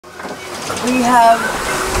We have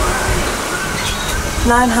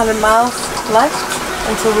 900 miles left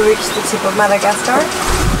until we reach the tip of Madagascar.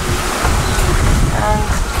 And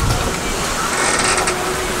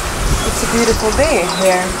it's a beautiful day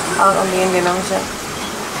here out on the Indian Ocean.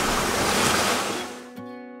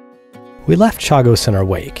 We left Chagos in our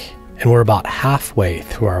wake, and we're about halfway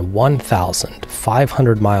through our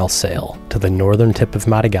 1,500-mile sail to the northern tip of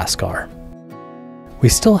Madagascar. We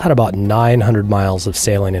still had about 900 miles of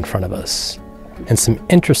sailing in front of us, and some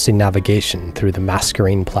interesting navigation through the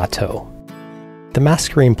Mascarene Plateau. The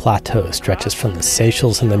Mascarene Plateau stretches from the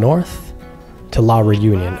Seychelles in the north to La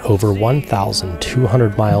Réunion over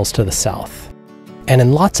 1,200 miles to the south, and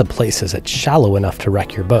in lots of places it's shallow enough to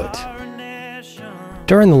wreck your boat.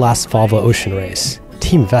 During the last Volvo ocean race,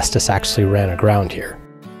 Team Vestas actually ran aground here.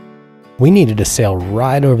 We needed to sail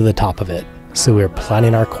right over the top of it, so we were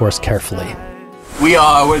planning our course carefully. We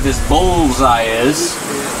are where this bullseye is,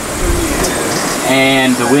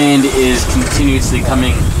 and the wind is continuously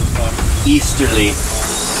coming easterly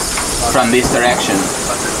from this direction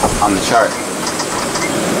on the chart.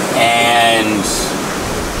 And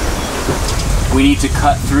we need to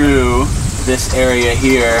cut through this area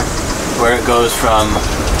here where it goes from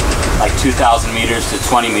like 2,000 meters to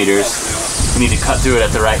 20 meters. We need to cut through it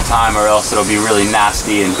at the right time, or else it'll be really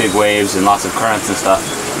nasty and big waves and lots of currents and stuff.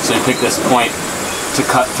 So we pick this point to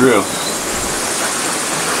cut through.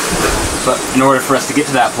 But in order for us to get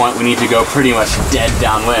to that point, we need to go pretty much dead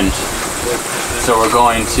downwind. So we're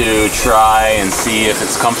going to try and see if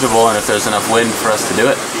it's comfortable and if there's enough wind for us to do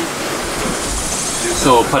it.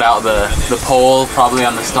 So we'll put out the pole probably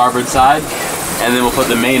on the starboard side, and then we'll put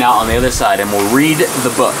the main out on the other side, and we'll read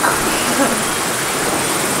the book.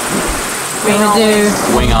 We're gonna do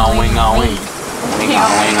wing on, wing on, wing. Wing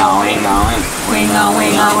on, wing on, wing on, wing. wing on,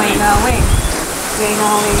 wing on, wing on, wing. Wing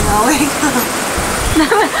on, wing on, wing.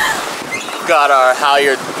 Got our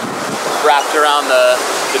halyard wrapped around the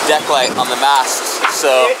deck light on the mast,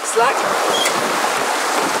 so we've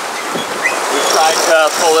tried to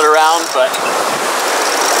pull it around, but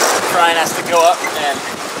Brian has to go up and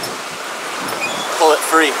pull it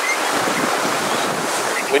free.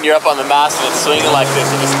 When you're up on the mast and it's swinging like this,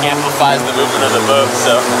 it just amplifies the movement of the boat,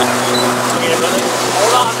 so. Okay, brother.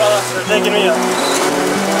 Hold on, brother. They're taking me up.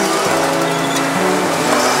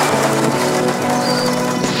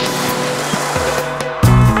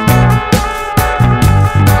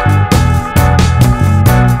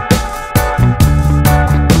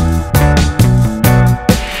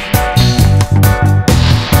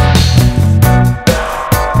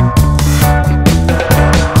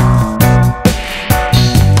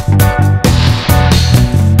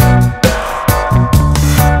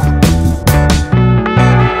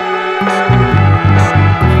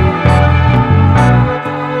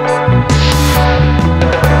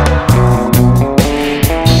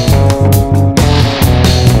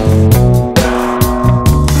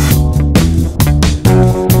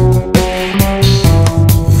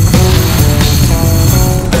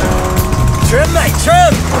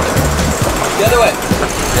 The other way.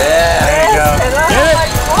 Yeah, there you go. Get it?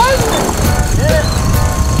 Get it.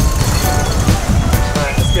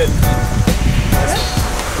 Alright, that's good.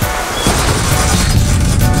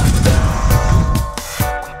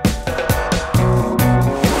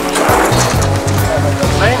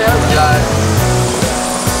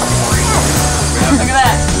 Look at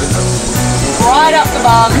that. Right up the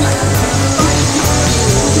bum.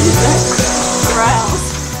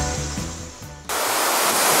 Rails.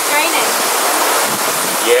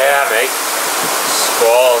 Yeah, mate.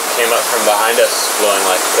 Squall came up from behind us, blowing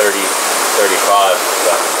like 30, 35.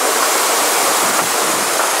 But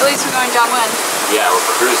at least we're going downwind. Yeah, we're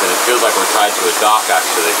cruising. It feels like we're tied to a dock,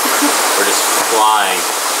 actually. We're just flying.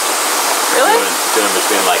 Really? Doing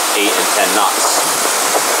between like 8 and 10 knots.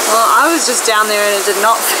 Well, I was just down there and it did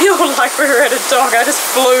not feel like we were at a dock. I just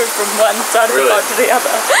flew from one side of the boat to the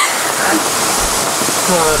other.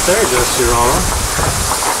 Well, that's there, just your honor.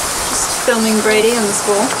 Filming Brady and the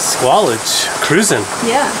squall. Squallage. Cruising.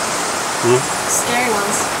 Yeah. Scary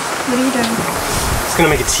ones. What are you doing? Just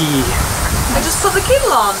gonna make a tea. I just put the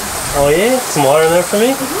kettle on. Oh yeah? Some water in there for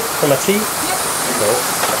me? For my tea? Yep. Cool.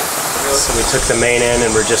 So we took the main in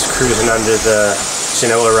and we're just cruising under the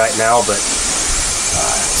Genoa right now, but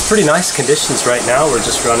it's pretty nice conditions right now. We're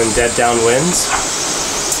just running dead downwinds.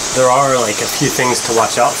 There are like a few things to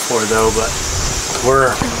watch out for though, but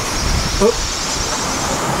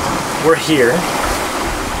we're here,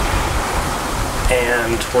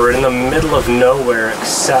 and we're in the middle of nowhere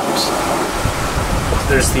except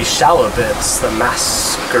there's these shallow bits, the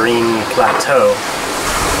Mascarene Plateau,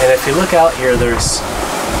 and if you look out here, there's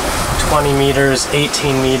 20 meters,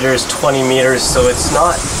 18 meters, 20 meters, so it's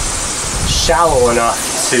not shallow enough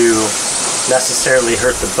to necessarily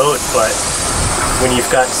hurt the boat, but when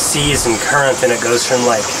you've got seas and current and it goes from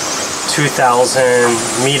like 2,000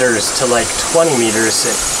 meters to like 20 meters,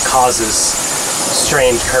 it causes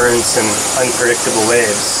strange currents and unpredictable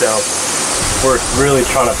waves. So we're really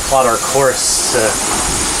trying to plot our course to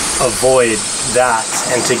avoid that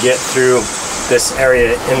and to get through this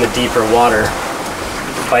area in the deeper water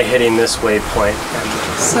by hitting this waypoint.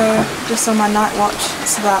 So just on my night watch,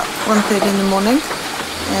 it's about 1:30 in the morning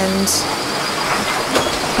and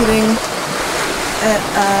hitting at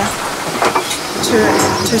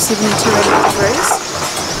 272 degrees,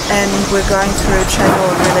 and we're going through a chain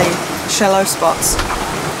of really shallow spots,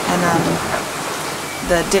 and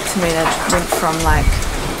the depth meter went from like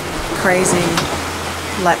crazy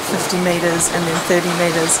like 50 meters and then 30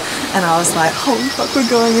 meters, and I was like, holy fuck, we're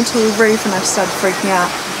going into a reef, and I started freaking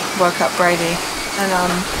out. Woke up Brady,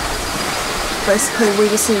 and basically we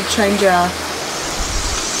just need to change our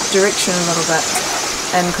direction a little bit,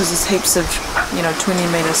 and because there's heaps of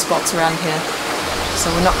 20-meter spots around here,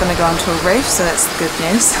 so we're not going to go into a reef, so that's the good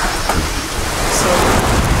news. So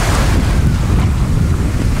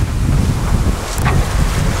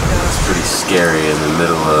yeah, it's pretty scary in the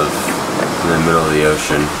middle of the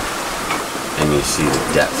ocean, and you see the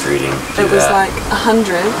depth reading. It was like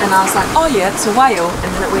 100, and I was like, oh yeah, it's a whale,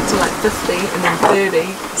 and then it went to like 50 and then 30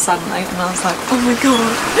 suddenly, and I was like, oh my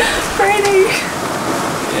god, Brady.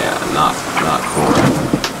 Yeah, not cool.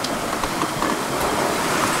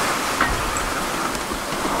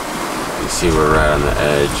 You see we're right on the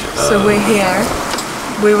edge of... So we're here.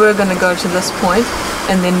 We were going to go to this point,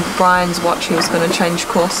 and then Brian's watch, he was going to change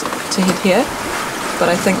course to head here. But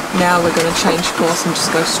I think now we're going to change course and just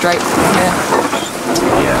go straight from here.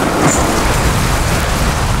 Yeah.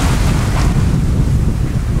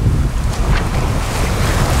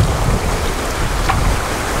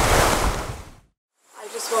 I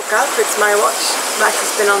just woke up. It's my watch. Max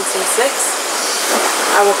has been on since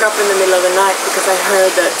 6. I woke up in the middle of the night because I heard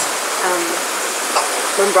that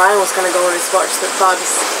when Brian was going to go on his watch, that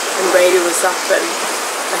Bubs and Brady was up, and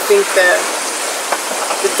I think the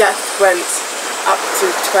depth went up to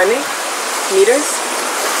 20 meters,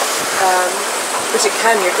 which it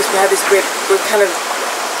can here because we have this weird, we're kind of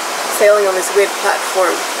sailing on this weird platform,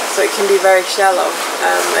 so it can be very shallow,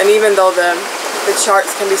 and even though the charts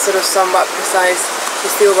can be sort of somewhat precise, we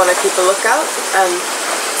still want to keep a lookout. And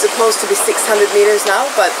it's supposed to be 600 meters now,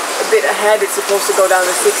 but a bit ahead it's supposed to go down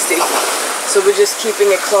to 60, so we're just keeping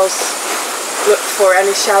a close look for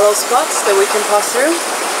any shallow spots that we can pass through.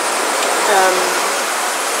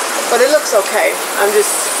 But it looks okay.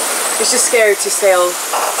 It's just scary to sail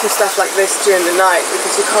through stuff like this during the night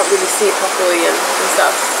because you can't really see properly and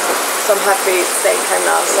stuff. So I'm happy it's daytime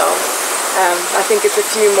now. So I think it's a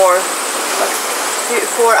few more, like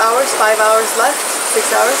 4 hours, 5 hours left, 6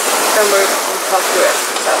 hours, then we'll pass through it.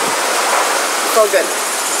 So it's all good.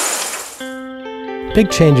 Big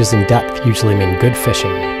changes in depth usually mean good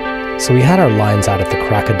fishing, so we had our lines out at the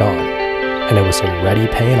crack of dawn, and it was already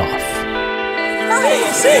paying off.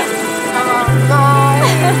 Sing! Come on!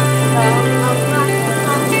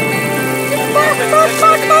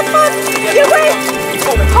 You wait!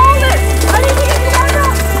 Hold it! I need to get the camera!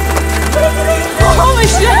 Holy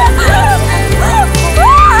shit!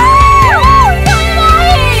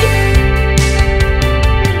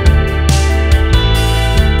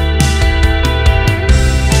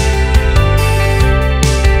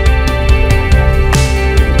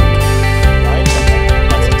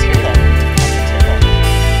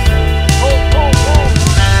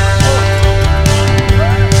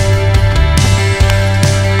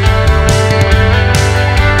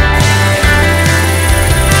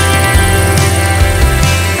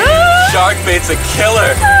 It's a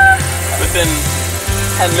killer within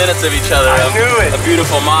 10 minutes of each other. I knew it. A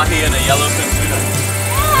beautiful Mahi and a yellowfin tuna.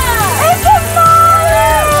 Yeah, it's a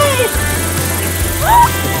Mahi!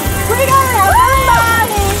 We got it, a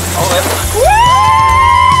Mahi! Oh, that's...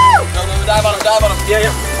 Woo! No, dive on him. Yeah.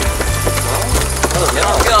 Get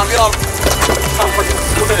on him.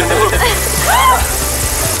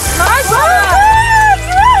 Nice one!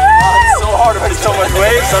 It's so hard, but it's so much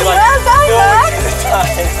weight, so I'm like... Well done, Max!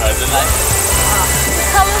 It's a nice... The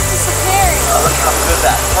color's disappearing. Oh, look how good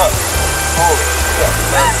that. Holy shit.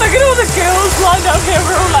 Look at all the girls lined up here.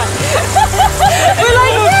 We're all like, we're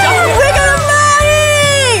like, yeah, we got a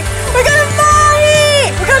Mahi! We got a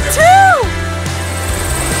Mahi! We got 2!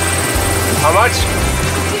 How much?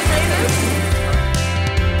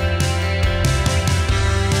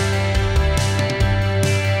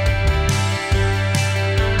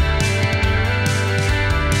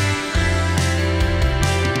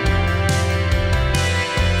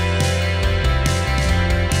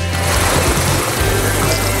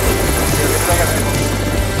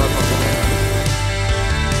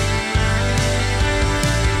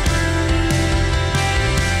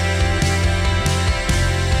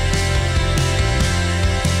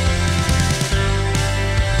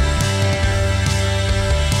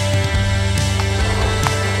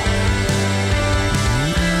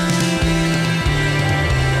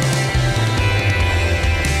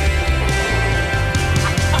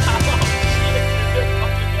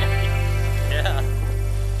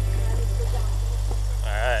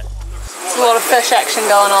 fish action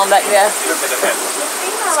going on back there.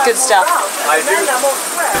 It's good stuff.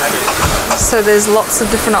 So there's lots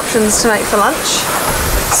of different options to make for lunch.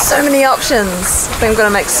 So many options. I think I'm gonna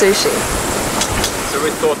make sushi. So we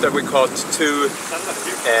thought that we caught two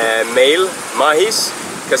male Mahis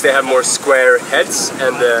because they have more square heads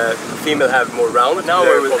and the female have more round.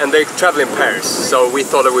 And they travel in pairs. So we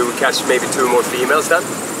thought that we would catch maybe two more females then.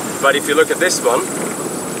 But if you look at this one,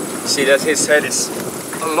 see that his head is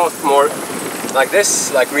a lot more like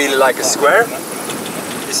this, like really like a square.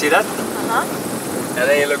 You see that? And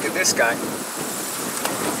then you look at this guy.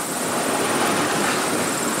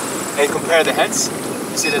 And compare the heads.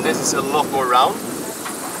 You see that this is a lot more round.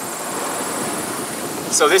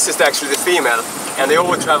 So this is actually the female, and they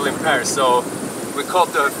all travel in pairs. So we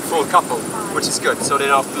caught the full couple, which is good. So they're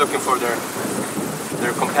not looking for their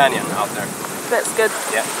companion out there. That's good.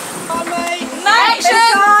 Yeah.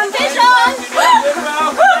 Action! Fish on!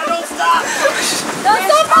 Don't stop! Don't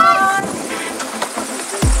stop!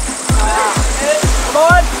 Come on! Come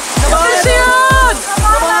on! Fish on!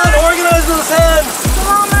 Come on! Organize those hands! Come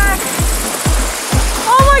on, Mac!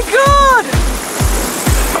 Oh my god!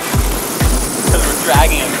 Because we're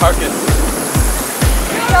dragging a carcass.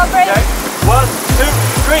 Here we go, Brady. Okay. 1, 2,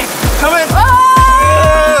 3, come in!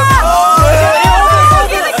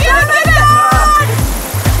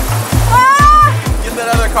 Get that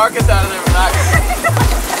other carcass out of there, Max.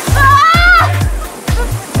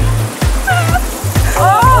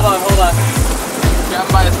 Hold on. Grab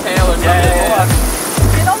him by his tail or something.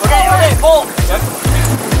 Okay, pull.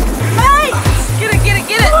 Mate! Get it!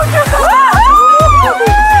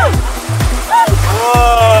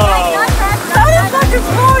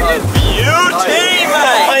 Beauty,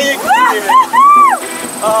 man!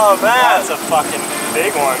 Oh man, that's a fucking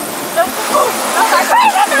big one.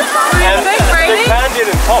 And the pan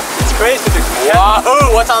didn't pop. It's crazy.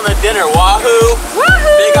 Wahoo! What's on the dinner? Wahoo,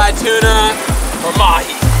 big eye tuna, or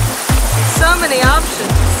Mahi. So many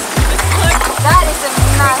options. That is a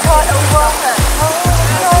nice water.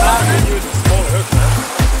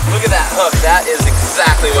 Look at that hook. That is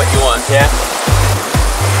exactly what you want. Yeah.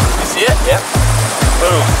 You see it? Yeah.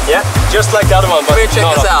 Boom. Yeah. Just like the other one, but Come here, check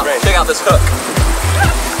not this off out. the range. Check out this hook.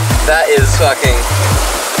 That is fucking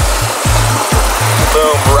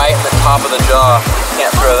boom, right in the top of the jaw.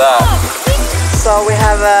 Can't throw that. So we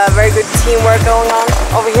have a very good teamwork going on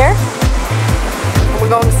over here.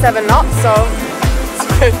 We're going 7 knots, so it's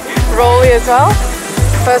good. Rolly as well.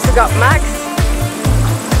 First we got Max,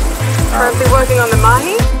 currently working on the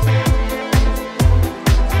Mahi.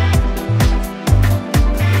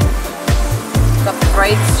 Got the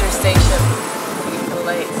Braidster station.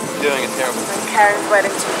 Doing a terrible And Karen's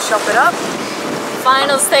waiting to chop it up.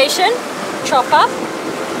 Final station. Chop up.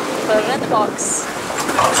 Put it in the box.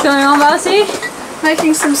 What's going on, Bossy?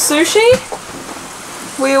 Making some sushi.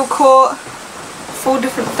 We all caught 4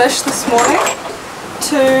 different fish this morning.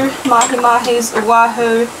 2 mahi-mahis, a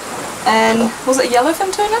wahoo, and was it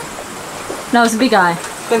yellowfin tuna? No, it's a big eye.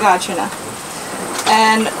 Big eye tuna.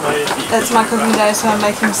 And it's my cooking day, so I'm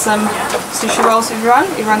making some sushi rolls for everyone.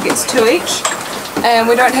 Everyone gets 2 each. And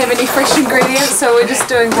we don't have any fresh ingredients, so we're just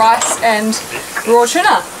doing rice and raw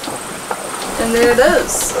tuna. And there it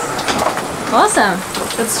is. Awesome.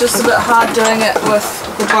 It's just a bit hard doing it with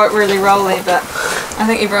the boat really rolly, but I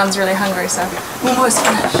think everyone's really hungry, so we're almost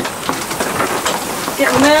finished.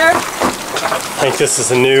 Getting there. I think this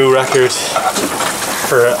is a new record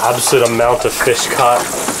for absolute amount of fish caught.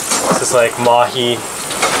 This is like Mahi,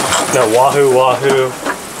 no, Wahoo.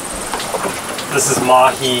 This is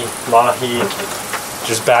Mahi.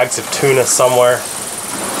 There's bags of tuna somewhere.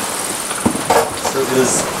 So it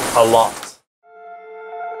is a lot.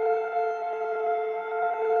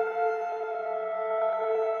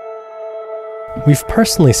 We've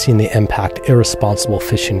personally seen the impact irresponsible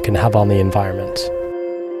fishing can have on the environment.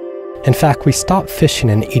 In fact, we stopped fishing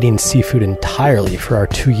and eating seafood entirely for our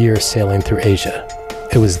 2 years sailing through Asia.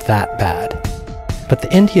 It was that bad. But the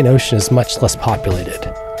Indian Ocean is much less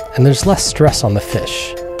populated, and there's less stress on the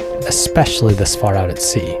fish, especially this far out at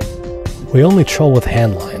sea. We only troll with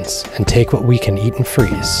hand lines and take what we can eat and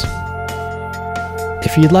freeze.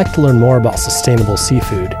 If you'd like to learn more about sustainable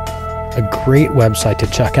seafood, a great website to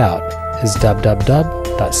check out is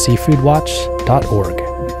www.seafoodwatch.org.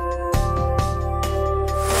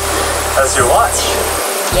 How's your watch?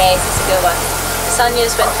 Yes, it's a good one. The sun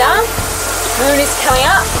just went down. Moon is coming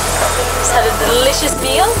up. Just had a delicious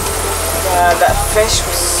meal. Yeah, that fish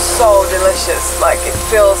was so delicious. Like, it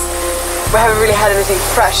feels, we haven't really had anything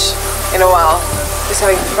fresh in a while. Just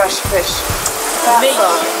having fresh fish. Me.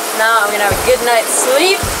 Now I'm gonna have a good night's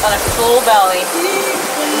sleep on a full belly.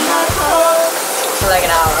 For like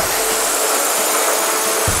an hour.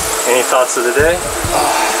 Any thoughts of the day?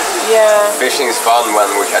 Yeah. Fishing is fun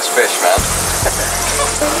when we catch fish, man.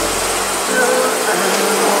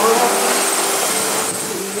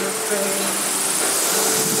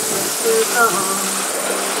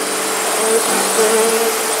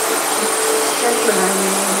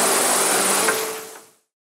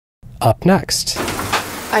 Up next.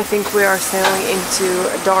 I think we are sailing into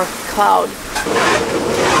a dark cloud.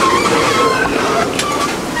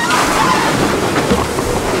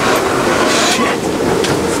 Shit!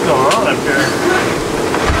 What's going on up here?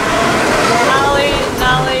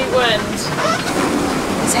 Gnarly wind.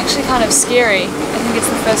 It's actually kind of scary. I think it's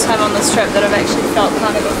the first time on this trip that I've actually felt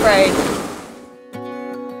kind of afraid.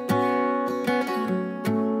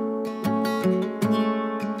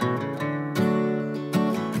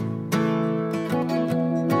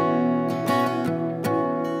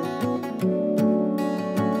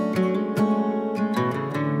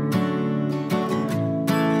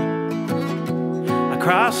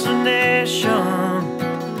 Across the nation,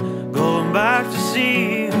 going back to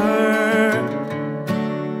see her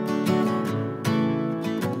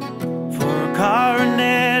for a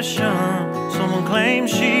coronation. Someone claimed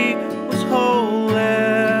she was holy,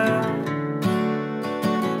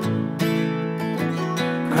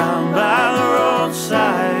 crowned by the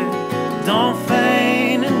roadside. Don't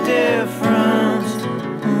feign indifference.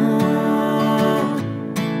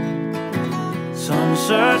 Some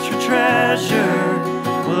search for treasure.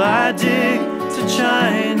 Will I dig to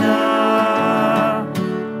China?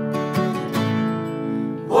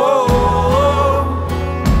 Whoa,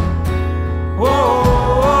 whoa, whoa,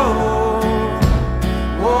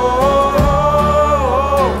 whoa,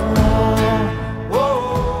 whoa.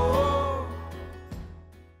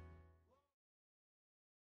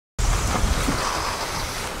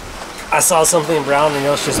 I saw something brown in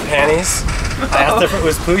Yosha's panties. I asked if it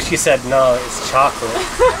was poo, she said no, it's chocolate.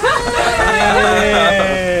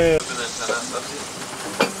 Yeah.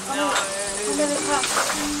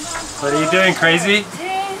 What are you doing, crazy?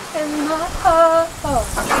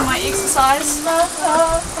 My exercise.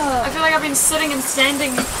 I feel like I've been sitting and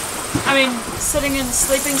standing. Sitting and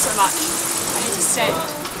sleeping so much. I need to stand.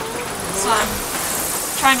 So I'm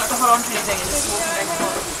trying not to hold on to anything and just walking back and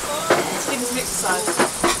forth. Let's get into exercise.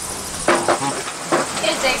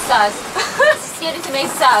 It's exercise. Let's get into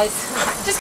exercise.